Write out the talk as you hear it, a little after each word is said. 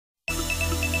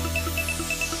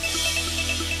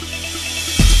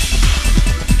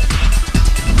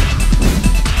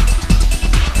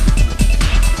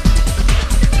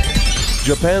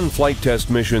Japan Flight Test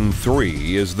Mission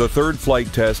 3 is the third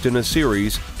flight test in a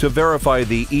series to verify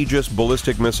the Aegis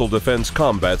Ballistic Missile Defense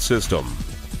combat system.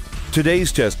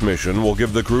 Today's test mission will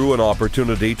give the crew an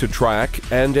opportunity to track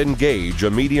and engage a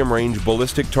medium-range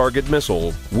ballistic target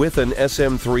missile with an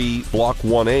SM-3 Block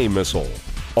 1A missile.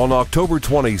 On October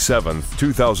 27,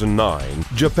 2009,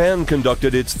 Japan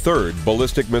conducted its third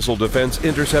ballistic missile defense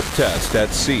intercept test at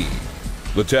sea.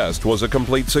 The test was a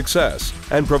complete success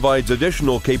and provides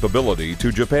additional capability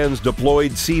to Japan's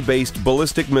deployed sea-based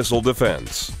ballistic missile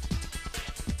defense.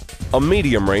 A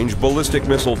medium-range ballistic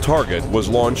missile target was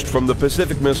launched from the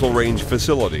Pacific Missile Range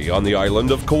facility on the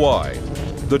island of Kauai.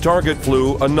 The target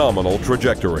flew a nominal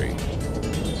trajectory.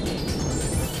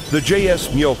 The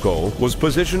MYOKO was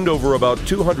positioned over about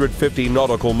 250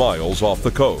 nautical miles off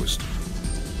the coast.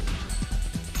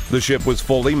 The ship was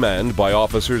fully manned by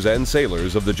officers and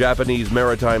sailors of the Japanese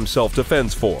Maritime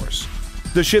Self-Defense Force.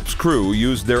 The ship's crew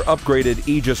used their upgraded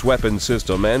Aegis Weapon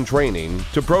System and training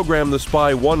to program the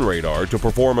Spy-1 radar to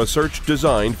perform a search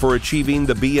designed for achieving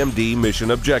the BMD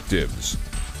mission objectives.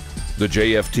 The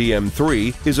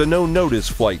JFTM-3 is a no-notice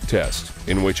flight test,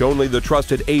 in which only the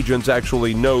trusted agents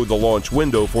actually know the launch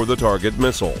window for the target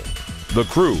missile. The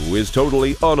crew is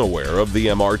totally unaware of the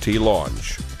MRT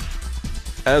launch.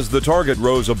 As the target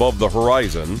rose above the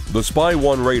horizon, the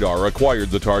Spy-1 radar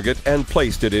acquired the target and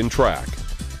placed it in track.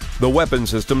 The weapon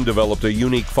system developed a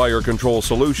unique fire control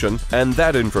solution, and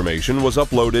that information was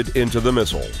uploaded into the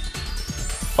missile.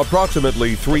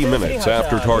 Approximately 3 minutes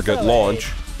after target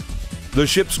launch, the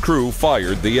ship's crew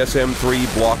fired the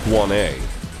SM-3 Block 1A.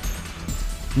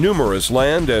 Numerous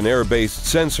land and air-based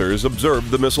sensors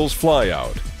observed the missile's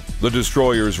flyout. The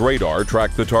destroyer's radar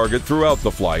tracked the target throughout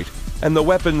the flight, and the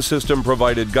weapon system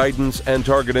provided guidance and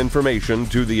target information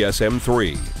to the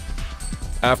SM-3.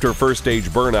 After first stage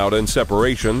burnout and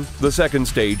separation, the second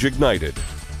stage ignited.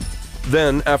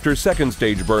 Then, after second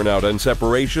stage burnout and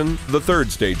separation, the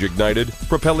third stage ignited,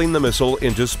 propelling the missile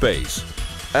into space.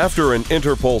 After an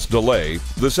interpulse delay,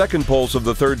 the second pulse of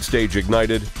the third stage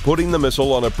ignited, putting the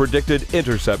missile on a predicted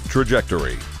intercept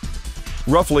trajectory.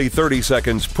 Roughly 30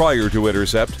 seconds prior to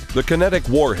intercept, the kinetic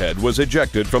warhead was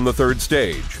ejected from the third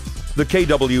stage. The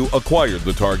KW acquired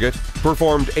the target,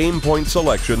 performed aim point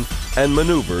selection, and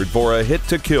maneuvered for a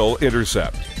hit-to-kill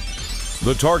intercept.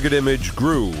 The target image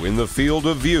grew in the field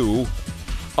of view.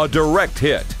 A direct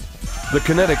hit. The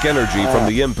kinetic energy from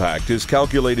the impact is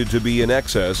calculated to be in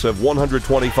excess of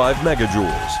 125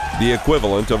 megajoules, the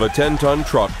equivalent of a 10-ton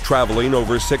truck traveling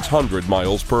over 600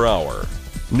 miles per hour.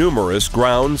 Numerous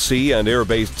ground, sea, and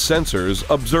air-based sensors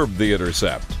observed the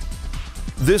intercept.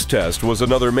 This test was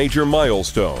another major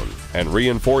milestone and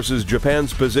reinforces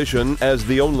Japan's position as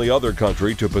the only other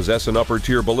country to possess an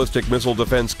upper-tier ballistic missile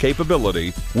defense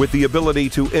capability with the ability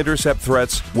to intercept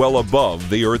threats well above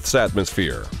the Earth's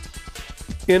atmosphere.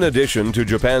 In addition to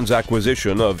Japan's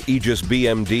acquisition of Aegis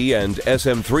BMD and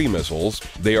SM-3 missiles,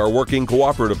 they are working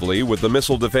cooperatively with the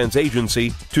Missile Defense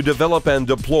Agency to develop and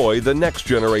deploy the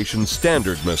next-generation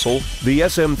standard missile, the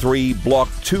SM-3 Block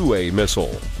 2A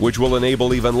missile, which will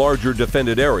enable even larger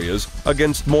defended areas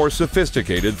against more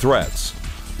sophisticated threats.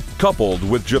 Coupled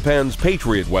with Japan's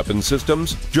Patriot weapon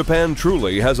systems, Japan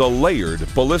truly has a layered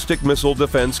ballistic missile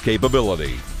defense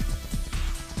capability.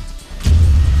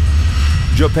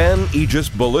 Japan Aegis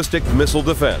Ballistic Missile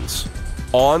Defense.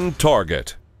 On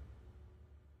target.